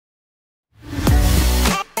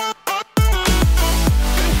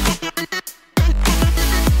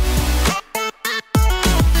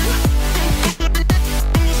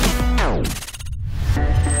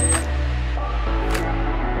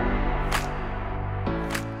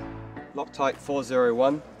LOCTITE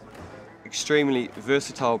 401, extremely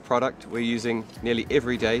versatile product we're using nearly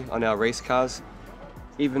every day on our race cars,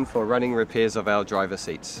 even for running repairs of our driver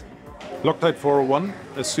seats. LOCTITE 401,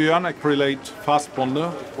 a cyan-acrylate fast bonder.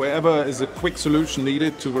 Wherever is a quick solution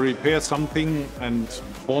needed to repair something and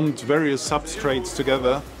bond various substrates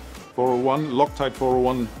together, LOCTITE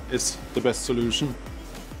 401 is the best solution.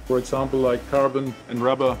 For example, like carbon and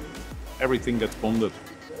rubber, everything gets bonded.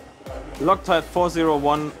 LOCTITE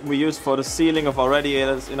 401 we use for the sealing of our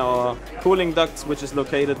radiators in our cooling ducts, which is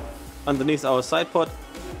located underneath our side pod.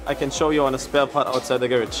 I can show you on a spare part outside the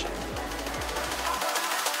garage.